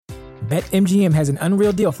BetMGM has an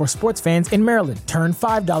unreal deal for sports fans in Maryland. Turn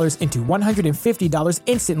 $5 into $150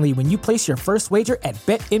 instantly when you place your first wager at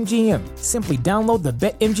BetMGM. Simply download the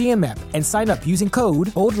BetMGM app and sign up using code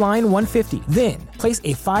OldLine150. Then, place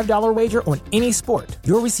a $5 wager on any sport.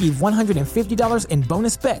 You'll receive $150 in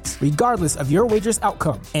bonus bets, regardless of your wager's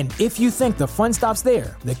outcome. And if you think the fun stops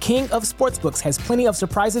there, the king of sportsbooks has plenty of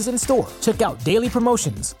surprises in store. Check out daily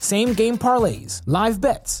promotions, same-game parlays, live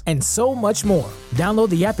bets, and so much more. Download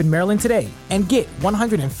the app in Maryland today and get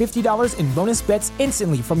 $150 in bonus bets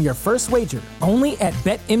instantly from your first wager. Only at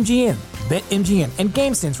BetMGM. BetMGM and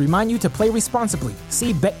GameSense remind you to play responsibly.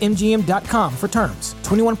 See BetMGM.com for terms.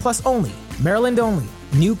 21 plus only. Maryland only.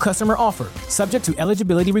 New customer offer. Subject to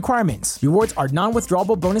eligibility requirements. Rewards are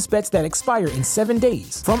non-withdrawable bonus bets that expire in 7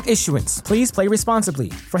 days. From issuance, please play responsibly.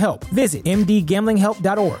 For help, visit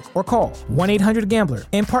mdgamblinghelp.org or call 1-800-GAMBLER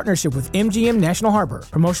in partnership with MGM National Harbor.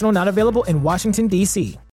 Promotional not available in Washington,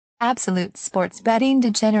 D.C. Absolute sports betting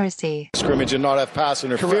degeneracy. Scrimmage and not have pass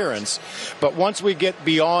interference. Correct. But once we get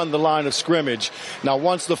beyond the line of scrimmage, now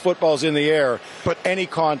once the football's in the air, but any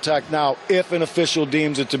contact now, if an official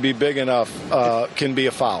deems it to be big enough, can be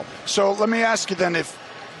a foul. So let me ask you then, if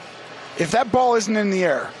that ball isn't in the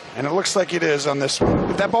air, and it looks like it is on this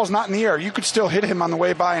one, if that ball's not in the air, you could still hit him on the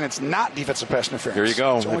way by, and it's not defensive pass interference. Here you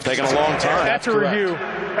go. It's taking a long time. That's a review.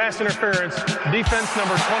 Pass interference. Defense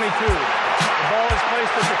number 22. The ball is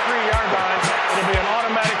placed at the 3-yard line. It'll be an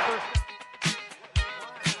automatic first.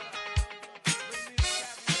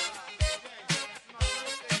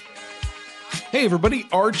 Hey everybody,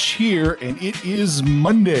 Arch here, and it is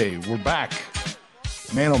Monday. We're back.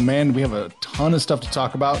 Man, oh man, we have a ton of stuff to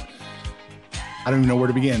talk about. I don't even know where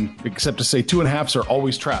to begin, except to say 2.5s are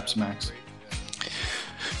always traps, Max.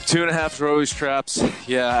 2.5s are always traps.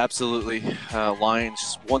 Yeah, absolutely.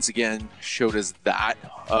 Lions once again showed us that.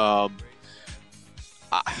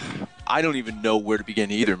 I don't even know where to begin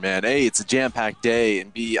either, man. A, it's a jam-packed day,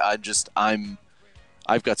 and B, I've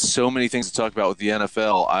got so many things to talk about with the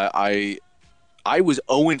NFL. I was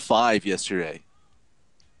 0-5 yesterday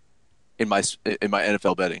in my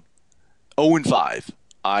NFL betting. 0-5.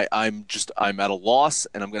 I'm at a loss,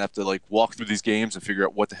 and I'm gonna have to walk through these games and figure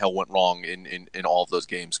out what the hell went wrong in all of those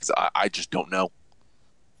games, because I just don't know.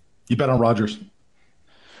 You bet on Rodgers.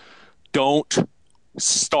 Don't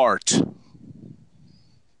start.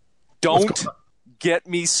 Don't get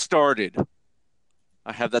me started.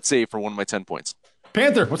 I have that saved for one of my 10 points.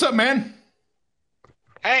 Panther, what's up, man?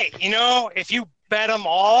 Hey, if you bet them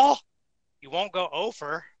all, you won't go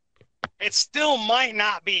over. It still might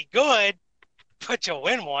not be good, but you'll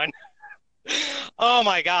win one. Oh,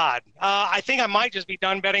 my God. I think I might just be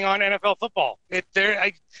done betting on NFL football.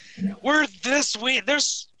 We're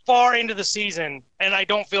this far into the season, and I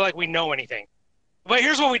don't feel like we know anything. But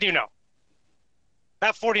here's what we do know.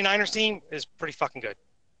 That 49ers team is pretty fucking good.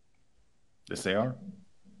 Yes, they are.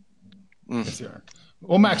 Yes, they are.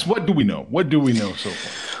 Well, Max, what do we know? What do we know so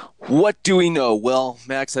far? What do we know? Well,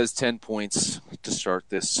 Max has 10 points to start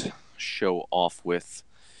this show off with,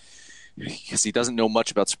 because he doesn't know much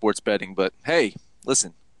about sports betting. But, hey,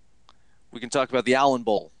 listen, we can talk about the Allen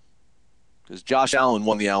Bowl, because Josh Allen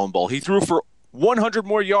won the Allen Bowl. He threw for 100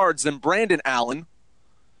 more yards than Brandon Allen,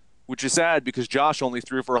 which is sad because Josh only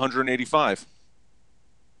threw for 185.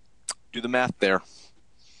 Do the math there.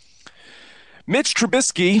 Mitch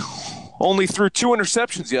Trubisky only threw 2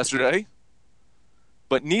 interceptions yesterday,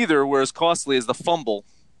 but neither were as costly as the fumble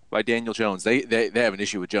by Daniel Jones. They have an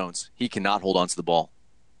issue with Jones. He cannot hold on to the ball.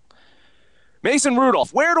 Mason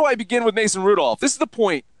Rudolph. Where do I begin with Mason Rudolph? This is the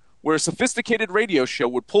point where a sophisticated radio show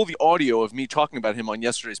would pull the audio of me talking about him on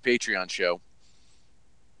yesterday's Patreon show.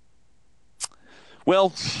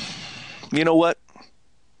 Well, you know what?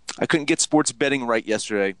 I couldn't get sports betting right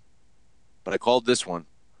yesterday, but I called this one.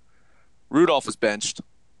 Rudolph was benched.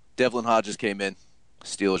 Devlin Hodges came in.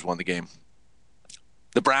 Steelers won the game.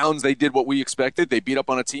 The Browns, they did what we expected. They beat up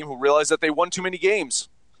on a team who realized that they won too many games,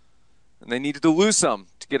 and they needed to lose some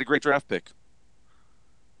to get a great draft pick.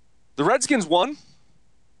 The Redskins won.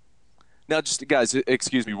 Now, just guys,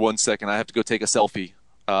 excuse me 1 second. I have to go take a selfie.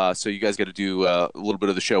 So you guys got to do a little bit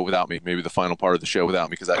of the show without me, maybe the final part of the show without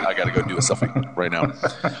me, because I got to go do a selfie right now.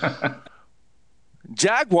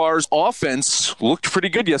 Jaguars' offense looked pretty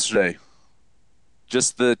good yesterday.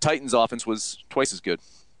 Just the Titans' offense was twice as good.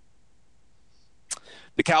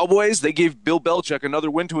 The Cowboys, they gave Bill Belichick another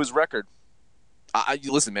win to his record.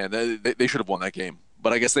 Listen, man, they should have won that game.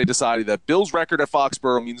 But I guess they decided that Bill's record at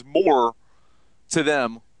Foxborough means more to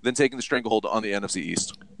them than taking the stranglehold on the NFC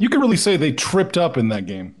East. You could really say they tripped up in that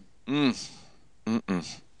game.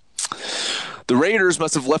 The Raiders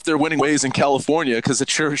must have left their winning ways in California, because it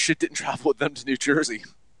sure as shit didn't travel with them to New Jersey.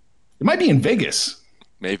 It might be in Vegas.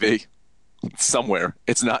 Maybe. Somewhere.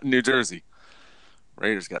 It's not in New Jersey.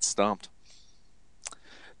 Raiders got stomped.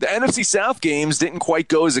 The NFC South games didn't quite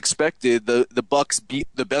go as expected. The Bucks beat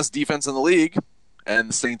the best defense in the league, and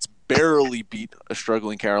the Saints barely beat a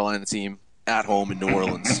struggling Carolina team at home in New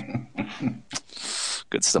Orleans.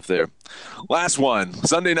 Good stuff there. Last one,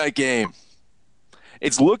 Sunday night game.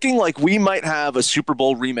 It's looking like we might have a Super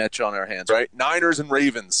Bowl rematch on our hands, right? Niners and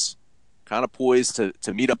Ravens kind of poised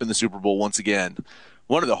to meet up in the Super Bowl once again.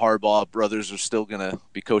 One of the Harbaugh brothers are still going to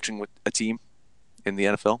be coaching with a team in the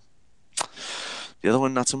NFL. The other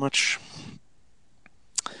one, not so much.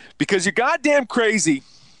 Because you're goddamn crazy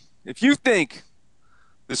if you think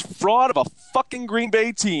this fraud of a fucking Green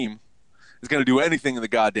Bay team is going to do anything in the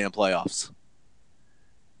goddamn playoffs.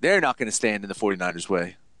 They're not going to stand in the 49ers'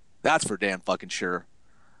 way. That's for damn fucking sure.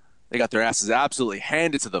 They got their asses absolutely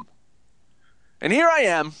handed to them. And here I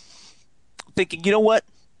am thinking, you know what?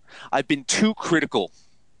 I've been too critical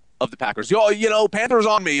of the Packers. Panthers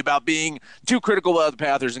on me about being too critical of the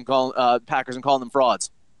Packers and calling them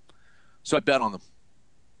frauds. So I bet on them.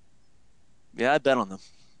 Yeah, I bet on them.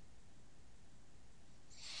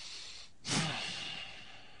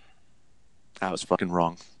 I was fucking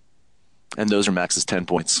wrong. And those are Max's 10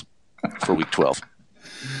 points for week 12.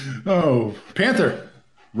 Oh, Panther.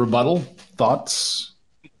 Rebuttal? Thoughts?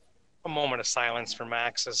 A moment of silence for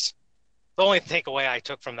Max. The only takeaway I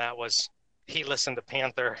took from that was he listened to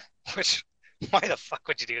Panther, which, why the fuck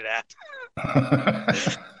would you do that?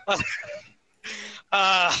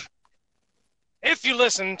 If you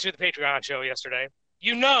listened to the Patreon show yesterday,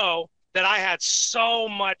 you know that I had so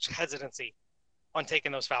much hesitancy on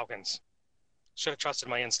taking those Falcons. Should have trusted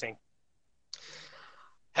my instinct.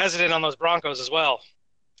 Hesitant on those Broncos as well.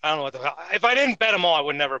 I don't know what the hell. If I didn't bet them all, I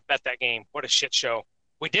would never bet that game. What a shit show.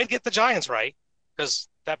 We did get the Giants right because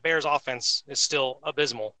that Bears offense is still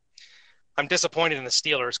abysmal. I'm disappointed in the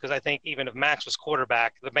Steelers because I think even if Max was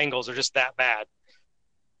quarterback, the Bengals are just that bad.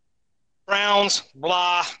 Browns,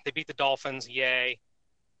 blah. They beat the Dolphins. Yay.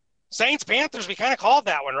 Saints, Panthers, we kind of called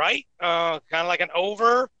that one, right? Kind of like an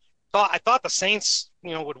over. I thought the Saints,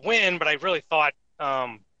 would win, but I really thought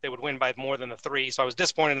they would win by more than the 3. So I was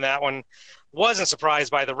disappointed in that one. Wasn't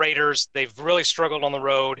surprised by the Raiders. They've really struggled on the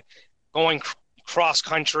road, going cross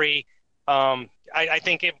country. I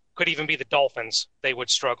think it could even be the Dolphins. They would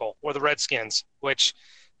struggle, or the Redskins, which,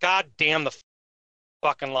 god damn the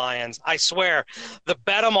fucking Lions. I swear, the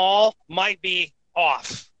bet 'em all might be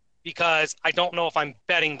off because I don't know if I'm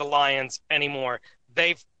betting the Lions anymore.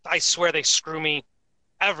 I swear they screw me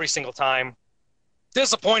every single time.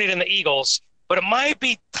 Disappointed in the Eagles, but it might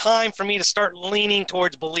be time for me to start leaning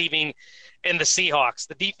towards believing in the Seahawks.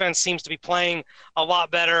 The defense seems to be playing a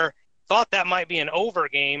lot better. Thought that might be an over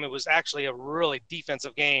game. It was actually a really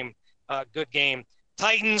defensive game, good game.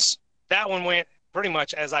 Titans, that one went pretty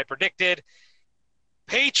much as I predicted.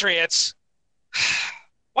 Patriots,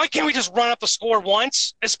 why can't we just run up the score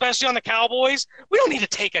once, especially on the Cowboys? We don't need to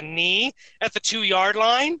take a knee at the 2-yard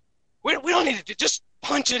line. We don't need to just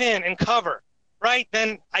punch it in and cover, right?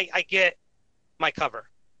 Then I get my cover.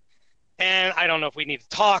 And I don't know if we need to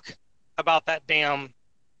talk about that damn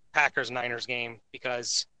Packers-Niners game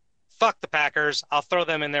because fuck the Packers. I'll throw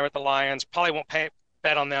them in there with the Lions. Probably won't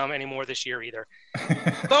bet on them anymore this year either.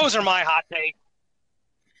 Those are my hot takes.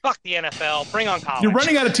 Fuck the NFL. Bring on college. You're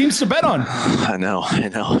running out of teams to bet on. I know.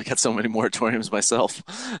 I got so many moratoriums myself.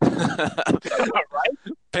 Right?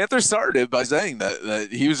 Panther started by saying that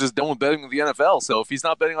he was just done with betting with the NFL. So if he's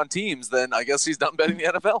not betting on teams, then I guess he's done betting the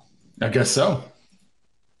NFL. I guess so.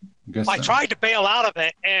 I tried to bail out of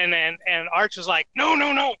it, and Arch was like,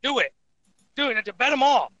 no, do it. Bet them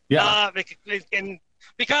all. Yeah.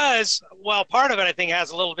 Because part of it I think has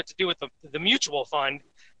a little bit to do with the mutual fund.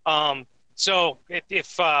 So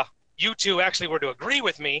if you two actually were to agree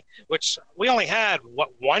with me, which we only had,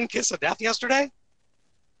 one kiss of death yesterday?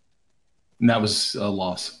 And that was a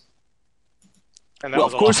loss.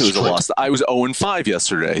 Of course it was a loss. I was 0-5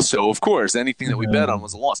 yesterday. So, of course, anything that we bet on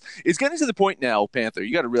was a loss. It's getting to the point now, Panther,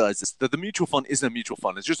 you got to realize this, that the mutual fund isn't a mutual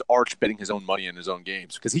fund. It's just Arch betting his own money in his own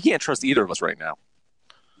games because he can't trust either of us right now.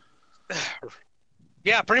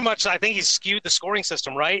 Yeah, pretty much. I think he's skewed the scoring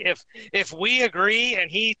system, right? If we agree and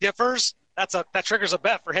he differs, that triggers a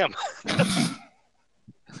bet for him.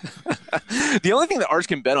 The only thing that Arch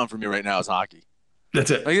can bet on for me right now is hockey.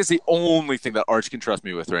 That's it. I guess the only thing that Arch can trust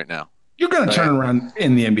me with right now. You're going to turn around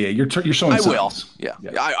in the NBA. You're showing signs. I will. Yeah.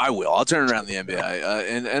 I will. I'll turn around in the NBA.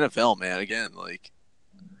 In NFL, man, again,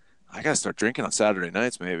 I got to start drinking on Saturday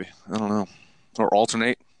nights maybe. I don't know. Or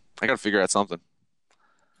alternate. I got to figure out something.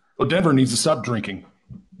 Well, Denver needs to stop drinking.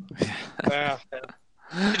 Yeah.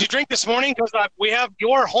 Did you drink this morning? Because we have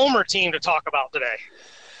your Homer team to talk about today.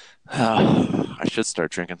 I should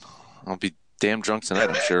start drinking. I'll be damn drunk tonight,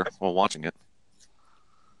 I'm sure, while watching it.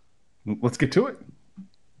 Let's get to it.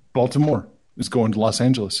 Baltimore is going to Los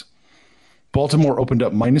Angeles. Baltimore opened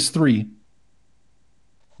up -3.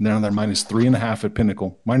 Now they're -3.5 at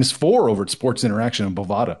Pinnacle. -4 over at Sports Interaction and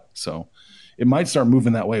Bovada. So it might start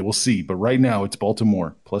moving that way. We'll see. But right now it's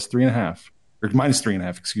Baltimore +3.5. Or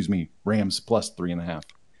 -3.5, excuse me. Rams +3.5.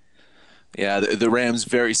 Yeah, the Rams'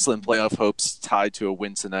 very slim playoff hopes tied to a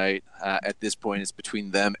win tonight. At this point, it's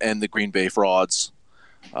between them and the Green Bay Frauds.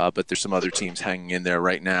 But there's some other teams hanging in there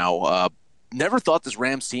right now. Never thought this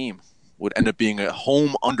Rams team would end up being a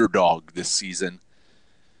home underdog this season.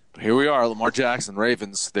 But here we are, Lamar Jackson,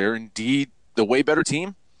 Ravens. They're indeed the way better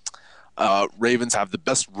team. Ravens have the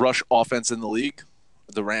best rush offense in the league.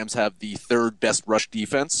 The Rams have the third best rush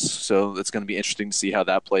defense, so it's going to be interesting to see how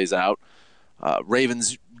that plays out.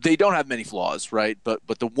 Ravens, they don't have many flaws, right? But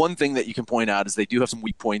the one thing that you can point out is they do have some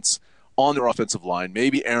weak points on their offensive line.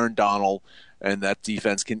 Maybe Aaron Donald and that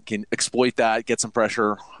defense can exploit that, get some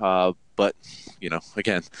pressure. But,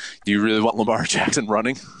 again, do you really want Lamar Jackson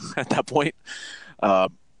running at that point? The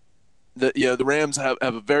Rams have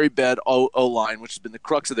a very bad O-line, which has been the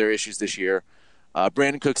crux of their issues this year.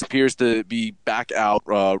 Brandon Cooks appears to be back out,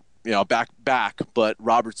 back, but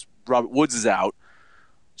Robert Woods is out.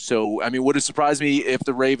 So, would it surprise me if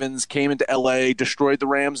the Ravens came into L.A., destroyed the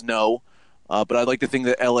Rams? No. But I'd like to think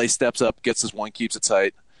that L.A. steps up, gets this one, keeps it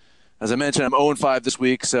tight. As I mentioned, I'm 0-5 this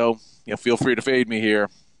week, so feel free to fade me here.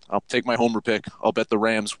 I'll take my homer pick. I'll bet the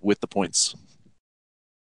Rams with the points.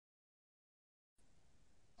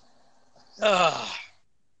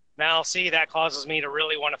 Now, see, that causes me to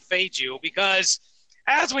really want to fade you because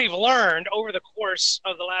as we've learned over the course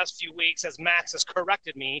of the last few weeks, as Max has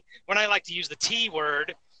corrected me, when I like to use the T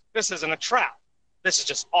word, this isn't a trap. This is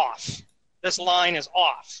just off. This line is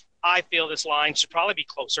off. I feel this line should probably be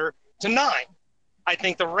closer to 9. I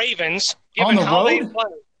think the Ravens, given how they play,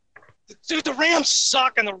 dude, the Rams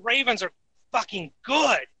suck and the Ravens are fucking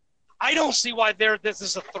good. I don't see why this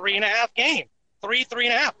is a 3.5 game.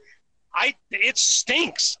 3.5. It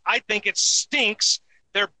stinks. I think it stinks.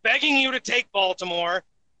 They're begging you to take Baltimore.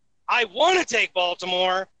 I want to take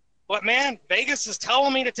Baltimore, but man, Vegas is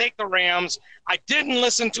telling me to take the Rams. I didn't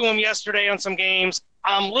listen to them yesterday on some games.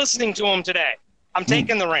 I'm listening to them today. I'm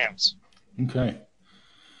taking the Rams. Okay.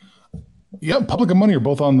 Yeah, public and money are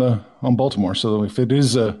both on Baltimore. So if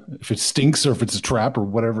it stinks or if it's a trap or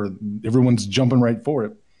whatever, everyone's jumping right for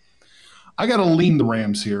it. I got to lean the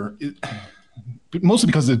Rams here. Mostly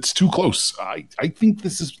because it's too close. I think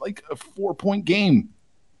this is like a 4-point game.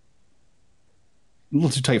 A little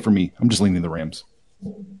too tight for me. I'm just leaning the Rams.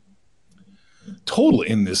 Total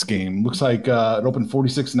in this game looks like it opened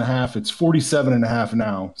 46.5. It's 47.5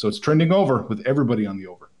 now. So it's trending over with everybody on the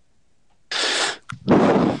over.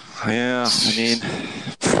 Yeah, it's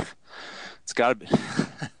got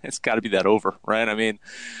to be that over, right?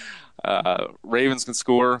 Ravens can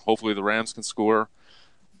score. Hopefully the Rams can score.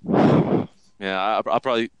 Yeah, I'll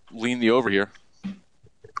probably lean the over here.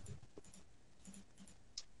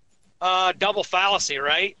 Double fallacy,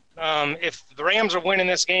 right? If the Rams are winning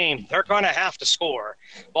this game, they're going to have to score.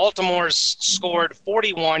 Baltimore's scored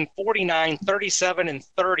 41, 49, 37, and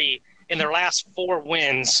 30 in their last 4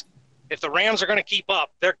 wins. If the Rams are going to keep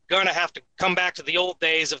up, they're going to have to come back to the old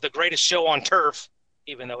days of the greatest show on turf,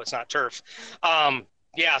 even though it's not turf.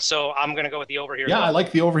 So I'm going to go with the over here. Yeah, I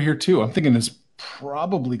like the over here too. I'm thinking it's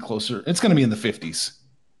probably closer. It's going to be in the 50s.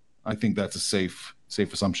 I think that's a safe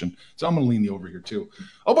assumption. So I'm going to lean the over here too.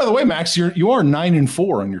 Oh, by the way, Max, you are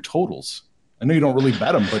 9-4 on your totals. I know you don't really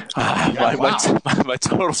bet them, but my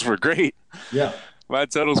totals were great. Yeah. My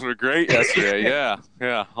totals were great yesterday. Yeah,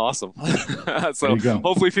 awesome. So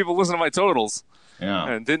hopefully people listen to my totals. Yeah,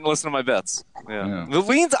 and didn't listen to my bets. Yeah. The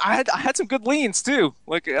leans, I had some good leans too.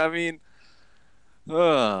 Lord,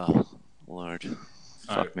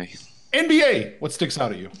 fuck me. NBA, what sticks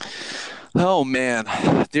out at you? Oh man,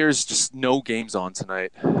 there's just no games on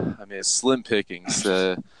tonight. It's slim pickings.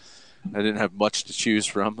 I didn't have much to choose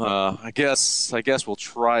from. I guess we'll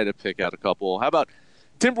try to pick out a couple. How about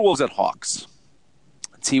Timberwolves at Hawks?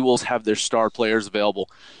 T-Wolves have their star players available,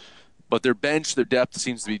 but their bench, their depth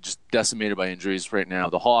seems to be just decimated by injuries right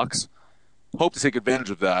now. The Hawks hope to take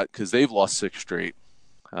advantage of that because they've lost 6 straight.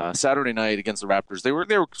 Saturday night against the Raptors, they were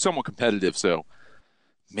somewhat competitive, so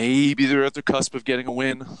maybe they're at the cusp of getting a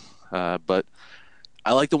win. But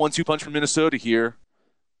I like the 1-2 punch from Minnesota here.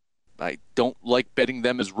 I don't like betting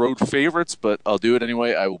them as road favorites, but I'll do it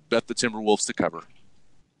anyway. I will bet the Timberwolves to cover.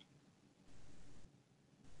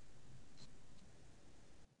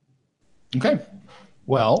 Okay.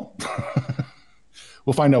 Well,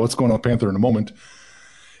 we'll find out what's going on with Panther in a moment.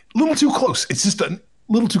 A little too close. It's just a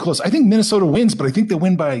little too close. I think Minnesota wins, but I think they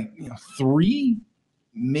win by 3,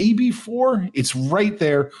 maybe 4. It's right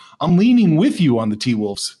there. I'm leaning with you on the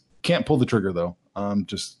T-Wolves. Can't pull the trigger, though. I'm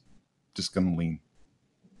just going to lean.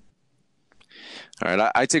 All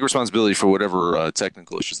right, I take responsibility for whatever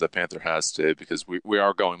technical issues that Panther has today because we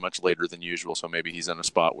are going much later than usual, so maybe he's in a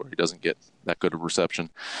spot where he doesn't get that good of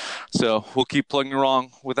reception. So we'll keep plugging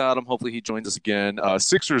along without him. Hopefully he joins us again.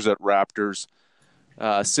 Sixers at Raptors.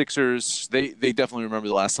 Sixers, they definitely remember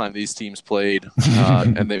the last time these teams played,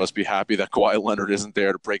 and they must be happy that Kawhi Leonard isn't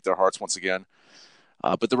there to break their hearts once again.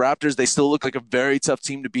 But the Raptors, they still look like a very tough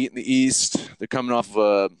team to beat in the East. They're coming off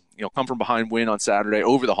a come from behind win on Saturday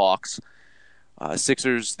over the Hawks.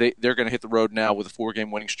 Sixers, they're going to hit the road now with a 4-game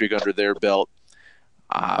winning streak under their belt.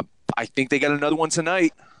 I think they got another one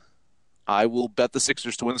tonight. I will bet the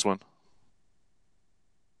Sixers to win this one.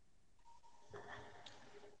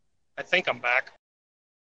 I think I'm back.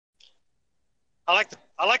 I like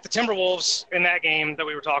the Timberwolves in that game that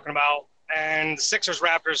we were talking about, and the Sixers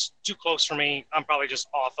Raptors too close for me. I'm probably just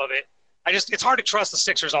off of it. It's hard to trust the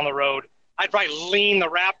Sixers on the road. I'd probably lean the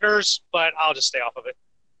Raptors, but I'll just stay off of it.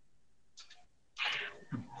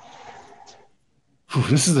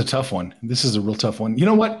 This is a tough one. This is a real tough one. You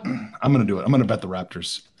know what? I'm going to do it. I'm going to bet the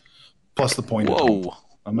Raptors plus the point.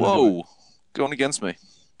 Whoa. Going against me.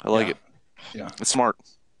 I like it. Yeah. It's smart.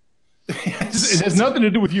 It has nothing to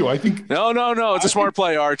do with you. I think. No. It's a smart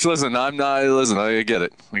play, Arch. Listen, I get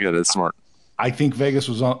it. It's smart. I think Vegas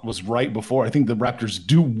was right before. I think the Raptors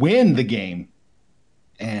do win the game.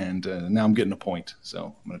 And now I'm getting a point.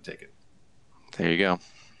 So I'm going to take it. There you go.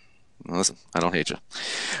 Listen, I don't hate you.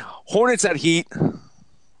 Hornets at Heat.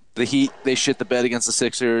 The Heat, they shit the bed against the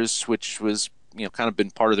Sixers, which was, kind of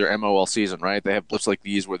been part of their MO all season, right? They have blips like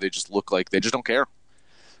these where they just look like they just don't care.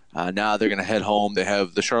 Now they're going to head home. They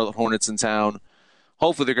have the Charlotte Hornets in town.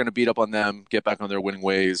 Hopefully they're going to beat up on them, get back on their winning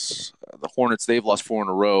ways. The Hornets, they've lost 4 in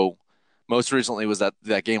a row. Most recently was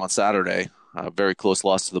that game on Saturday. A very close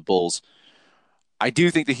loss to the Bulls. I do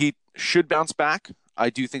think the Heat should bounce back. I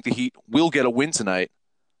do think the Heat will get a win tonight.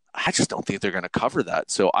 I just don't think they're going to cover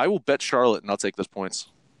that. So I will bet Charlotte, and I'll take those points.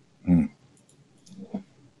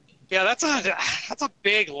 Yeah, that's a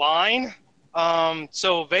big line.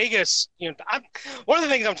 So Vegas, one of the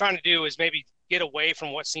things I'm trying to do is maybe get away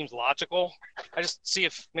from what seems logical. I just see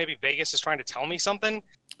if maybe Vegas is trying to tell me something.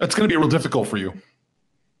 That's going to be real difficult for you.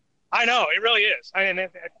 I know, it really is.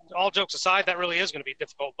 All jokes aside, that really is going to be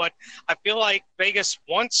difficult. But I feel like Vegas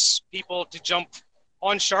wants people to jump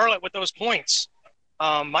on Charlotte with those points.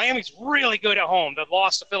 Miami's really good at home. The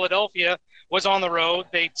loss to Philadelphia was on the road.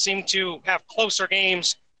 They seem to have closer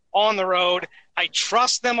games on the road. I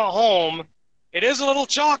trust them at home. It is a little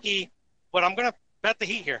chalky, but I'm going to bet the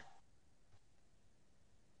Heat here.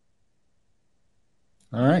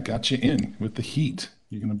 All right, got you in with the Heat.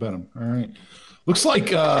 You're going to bet them. All right. Looks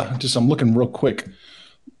like, I'm looking real quick.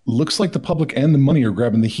 Looks like the public and the money are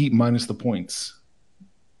grabbing the Heat minus the points.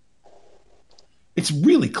 It's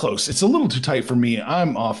really close. It's a little too tight for me.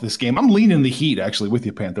 I'm off this game. I'm leaning the Heat actually with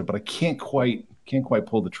you, Panther, but I can't quite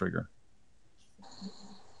pull the trigger.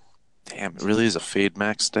 Damn, it really is a fade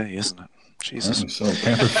max day, isn't it? Jesus. So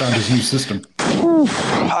Panther found his new system.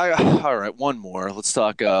 All right, one more. Let's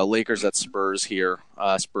talk Lakers at Spurs here.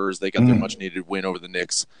 Spurs, they got their much-needed win over the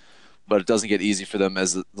Knicks, but it doesn't get easy for them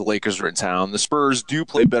as the Lakers are in town. The Spurs do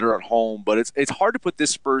play better at home, but it's hard to put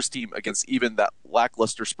this Spurs team against even that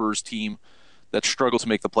lackluster Spurs team that struggled to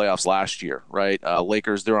make the playoffs last year, right?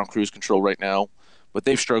 Lakers, they're on cruise control right now, but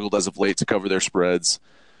they've struggled as of late to cover their spreads.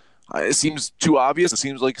 It seems too obvious. It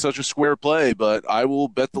seems like such a square play, but I will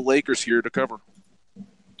bet the Lakers here to cover.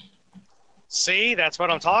 See, that's what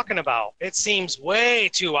I'm talking about. It seems way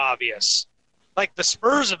too obvious. Like the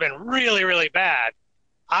Spurs have been really, really bad.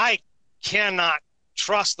 I cannot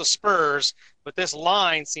trust the Spurs, but this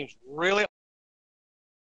line seems really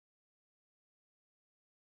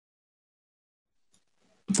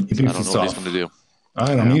I don't know what he's going to do.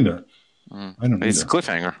 I don't either. It's a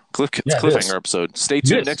cliffhanger. Cliffhanger episode. Stay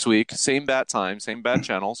tuned next week. Same bat time, same bat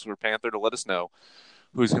channels for Panther to let us know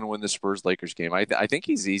who's going to win the Spurs-Lakers game. I think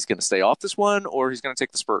he's going to stay off this one, or he's going to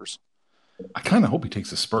take the Spurs. I kind of hope he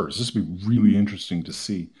takes the Spurs. This would be really interesting to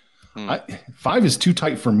see. 5 is too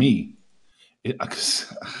tight for me. I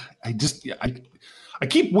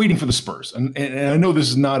keep waiting for the Spurs, and I know this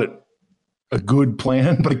is not a good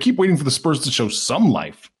plan, but I keep waiting for the Spurs to show some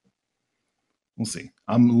life. We'll see.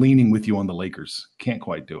 I'm leaning with you on the Lakers. Can't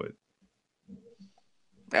quite do it.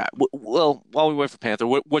 Yeah. Well, while we wait for Panther,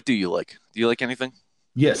 what do you like? Do you like anything?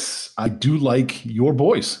 Yes, I do like your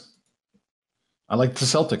boys. I like the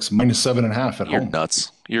Celtics minus 7.5 at You're home.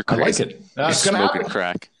 nuts. You're I crazy. like it. You're It's going to smoking happen.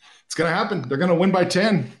 crack. It's going to happen. They're going to win by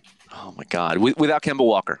 10. Oh, my God. Without Kemba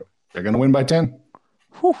Walker. They're going to win by 10.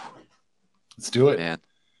 Whew. Let's do it. Man.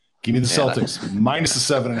 Give me the Celtics minus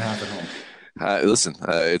the 7.5 at home. Listen,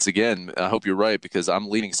 it's again, I hope you're right because I'm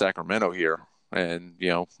leaning Sacramento here. And,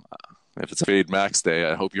 if it's a fade max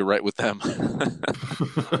day, I hope you're right with them.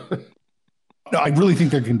 No, I really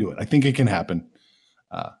think they can do it. I think it can happen.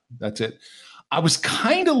 That's it. I was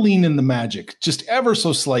kind of leaning the Magic, just ever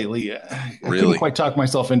so slightly. I couldn't quite talk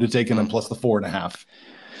myself into taking them plus the 4.5.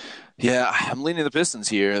 Yeah, I'm leaning the Pistons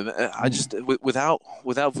here. I just without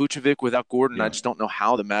Vucevic, without Gordon, I just don't know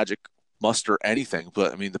how the Magic muster anything.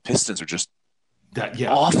 But I mean, the Pistons are just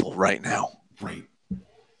awful right now. Right.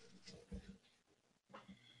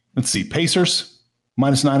 Let's see, Pacers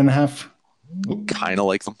minus 9.5. Kind of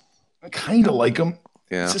like them. I kind of like them.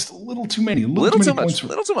 Yeah, it's just a little too many. A little too too many much. A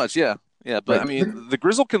little too much. Yeah. But right. I mean, the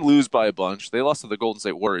Grizzlies can lose by a bunch. They lost to the Golden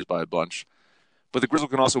State Warriors by a bunch, but the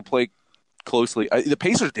Grizzlies can also play closely. The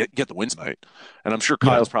Pacers get the win tonight, and I'm sure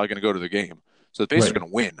Kyle's probably going to go to the game. So the Pacers are going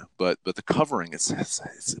to win, but the covering it's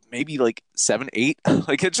maybe like 7, 8.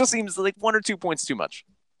 Like it just seems like 1 or 2 points too much.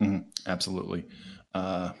 Mm-hmm. Absolutely.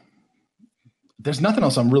 There's nothing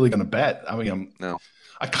else I'm really going to bet. I mean,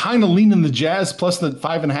 I kind of lean in the Jazz plus the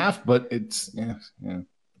 5.5, but it's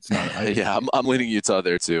it's not. I'm leaning Utah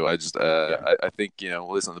there too. I just I think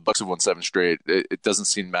listen, the Bucks have won 7 straight. It doesn't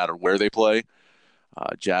seem to matter where they play.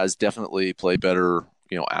 Jazz definitely play better,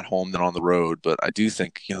 at home than on the road. But I do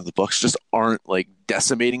think the Bucks just aren't like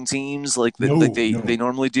decimating teams like they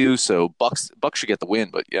normally do. So Bucks should get the win.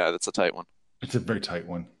 But yeah, that's a tight one. It's a very tight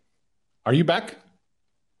one. Are you back?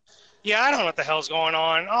 Yeah, I don't know what the hell's going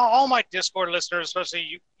on. All my Discord listeners,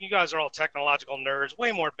 especially you guys are all technological nerds,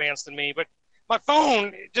 way more advanced than me. But my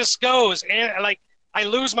phone just goes and like I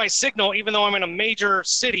lose my signal, even though I'm in a major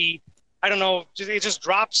city. I don't know, it just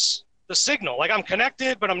drops the signal. Like I'm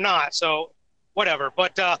connected, but I'm not. So whatever.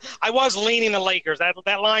 But I was leaning the Lakers.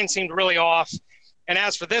 That line seemed really off. And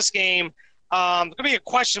as for this game, there's gonna be a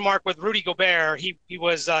question mark with Rudy Gobert. He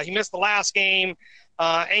missed the last game,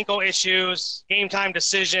 ankle issues, game time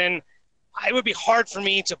decision. It would be hard for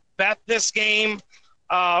me to bet this game,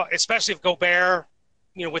 especially if Gobert,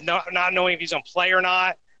 with not knowing if he's going to play or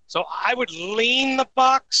not. So I would lean the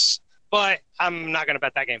Bucks, but I'm not going to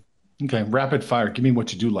bet that game. Okay, rapid fire. Give me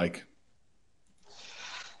what you do like.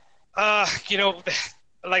 Like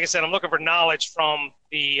I said, I'm looking for knowledge from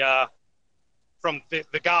the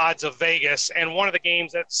gods of Vegas, and one of the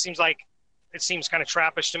games that seems kind of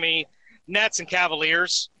trappish to me, Nets and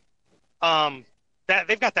Cavaliers. That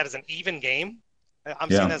they've got that as an even game. I'm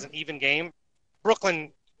seeing that as an even game.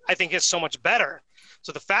 Brooklyn, I think, is so much better.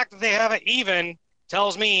 So the fact that they have it even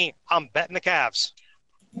tells me I'm betting the Cavs.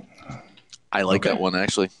 I like that one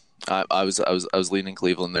actually. I was leaning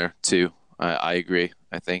Cleveland there too. I agree.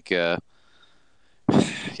 I think I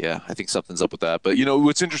think something's up with that. But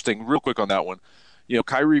what's interesting, real quick on that one,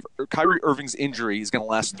 Kyrie Irving's injury is going to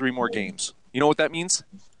last 3 more games. You know what that means?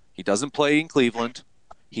 He doesn't play in Cleveland.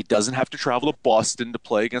 He doesn't have to travel to Boston to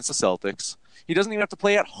play against the Celtics. He doesn't even have to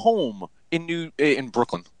play at home in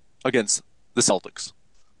Brooklyn against the Celtics.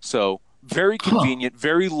 So very convenient,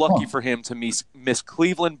 very lucky for him to miss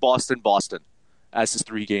Cleveland, Boston as his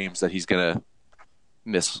 3 games that he's going to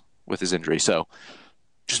miss with his injury. So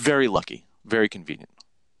just very lucky, very convenient.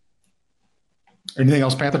 Anything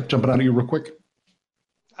else, Panther, jumping out of you real quick?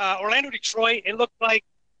 Orlando, Detroit, it looked like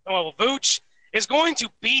Vooch is going to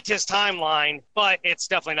beat his timeline, but it's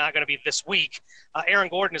definitely not going to be this week. Aaron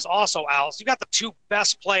Gordon is also out. So you got the 2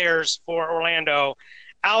 best players for Orlando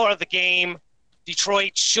out of the game.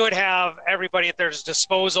 Detroit should have everybody at their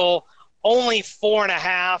disposal. Only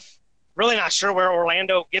 4.5. Really not sure where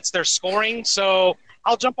Orlando gets their scoring, so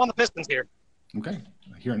I'll jump on the Pistons here. Okay.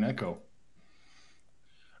 I hear an echo.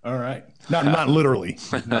 All right. Not literally.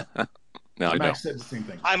 No, I Max said the same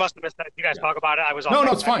thing. I must have missed that. You guys talk about it. I was on. No,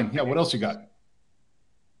 it's fine. Yeah, what else you got?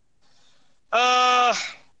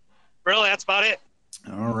 Really, that's about it.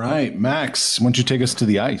 All right, Max, why don't you take us to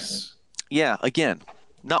the ice? Yeah, again,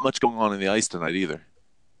 not much going on in the ice tonight either.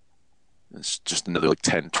 It's just another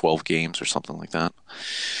 10, 12 games or something like that.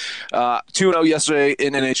 2-0 yesterday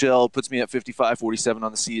in NHL puts me at 55-47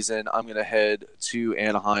 on the season. I'm going to head to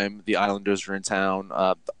Anaheim. The Islanders are in town.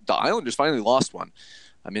 The Islanders finally lost one.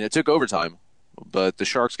 I mean, it took overtime, but the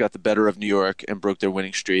Sharks got the better of New York and broke their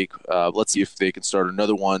winning streak. Let's see if they can start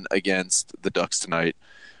another one against the Ducks tonight.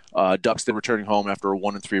 Ducks, they're returning home after a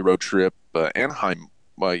 1-3 road trip. Anaheim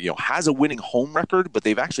has a winning home record, but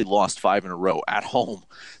they've actually lost 5 in a row at home.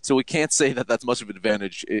 So we can't say that that's much of an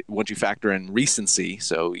advantage once you factor in recency.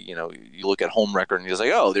 So, you look at home record and you're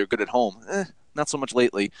like, oh, they're good at home. Not so much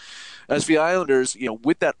lately. As for the Islanders,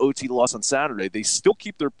 with that OT loss on Saturday, they still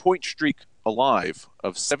keep their point streak alive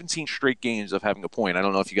of 17 straight games of having a point. I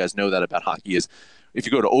don't know if you guys know that about hockey is if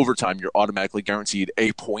you go to overtime, you're automatically guaranteed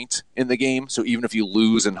a point in the game. So even if you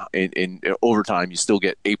lose in overtime, you still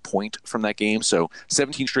get a point from that game. So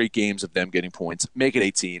 17 straight games of them getting points. Make it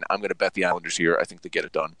 18. I'm going to bet the Islanders here. I think they get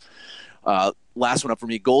it done. Last one up for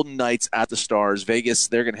me, Golden Knights at the Stars. Vegas,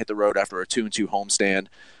 they're going to hit the road after a 2-2 homestand.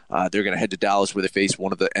 They're going to head to Dallas where they face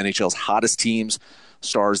one of the NHL's hottest teams.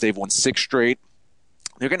 Stars, they've won 6 straight.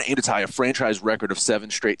 They're going to aim to tie a franchise record of 7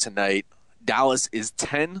 straight tonight. Dallas is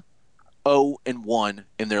 10-0-1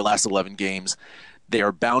 in their last 11 games. They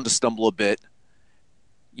are bound to stumble a bit.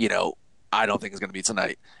 I don't think it's going to be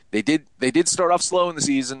tonight. They did start off slow in the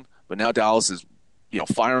season, but now Dallas is,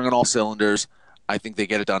 firing on all cylinders. I think they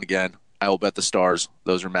get it done again. I will bet the Stars.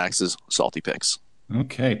 Those are Max's salty picks.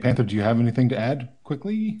 Okay. Panther, do you have anything to add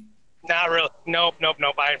quickly? Not really. Nope.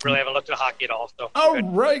 I really haven't looked at hockey at all. So all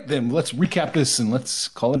right, then. Let's recap this and let's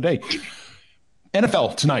call it a day.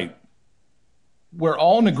 NFL tonight. We're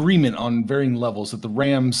all in agreement on varying levels that the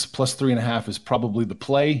Rams plus 3.5 is probably the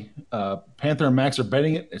play. Panther and Max are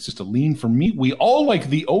betting it. It's just a lean for me. We all like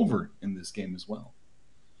the over in this game as well.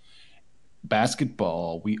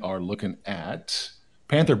 Basketball, we are looking at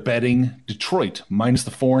Panther betting Detroit minus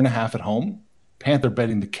the 4.5 at home. Panther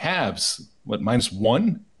betting the Cavs,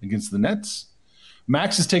 -1 against the Nets.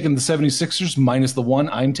 Max is taking the 76ers minus the 1.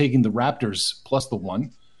 I'm taking the Raptors plus the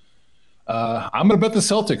 1. I'm going to bet the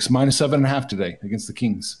Celtics -7.5 today against the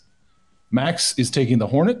Kings. Max is taking the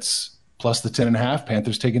Hornets plus the 10.5.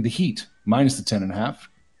 Panthers taking the Heat minus the 10.5.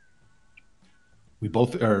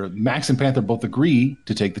 Max and Panther both agree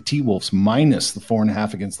to take the T-Wolves minus the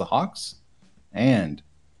 4.5 against the Hawks. And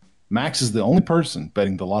Max is the only person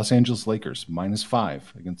betting the Los Angeles Lakers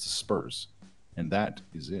 -5 against the Spurs. And that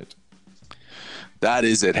is it. That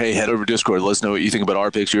is it. Hey, head over to Discord. Let us know what you think about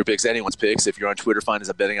our picks, your picks, anyone's picks. If you're on Twitter, find us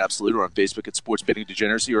at Betting Absolute, or on Facebook at Sports Betting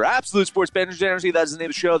Degeneracy or Absolute Sports Betting Degeneracy. That is the name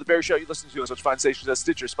of the show. The very show you listen to on such fine stations as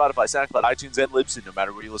Stitcher, Spotify, SoundCloud, iTunes, and Libsyn. No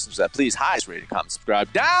matter where you listen to that, please highest rating, comment,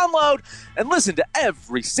 subscribe, download, and listen to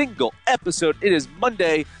every single episode. It is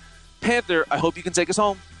Monday. Panther, I hope you can take us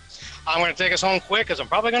home. I'm going to take us home quick because I'm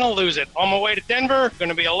probably going to lose it. On my way to Denver, going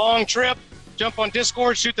to be a long trip. Jump on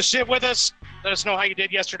Discord, shoot the shit with us. Let us know how you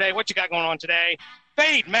did yesterday, what you got going on today.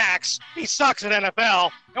 Fade Max. He sucks at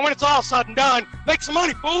NFL. And when it's all said and done, make some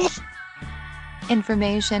money, fools.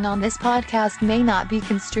 Information on this podcast may not be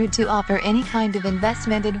construed to offer any kind of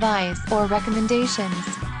investment advice or recommendations.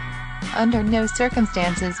 Under no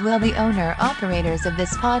circumstances will the owner-operators of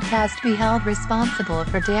this podcast be held responsible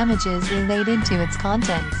for damages related to its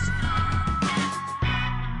contents.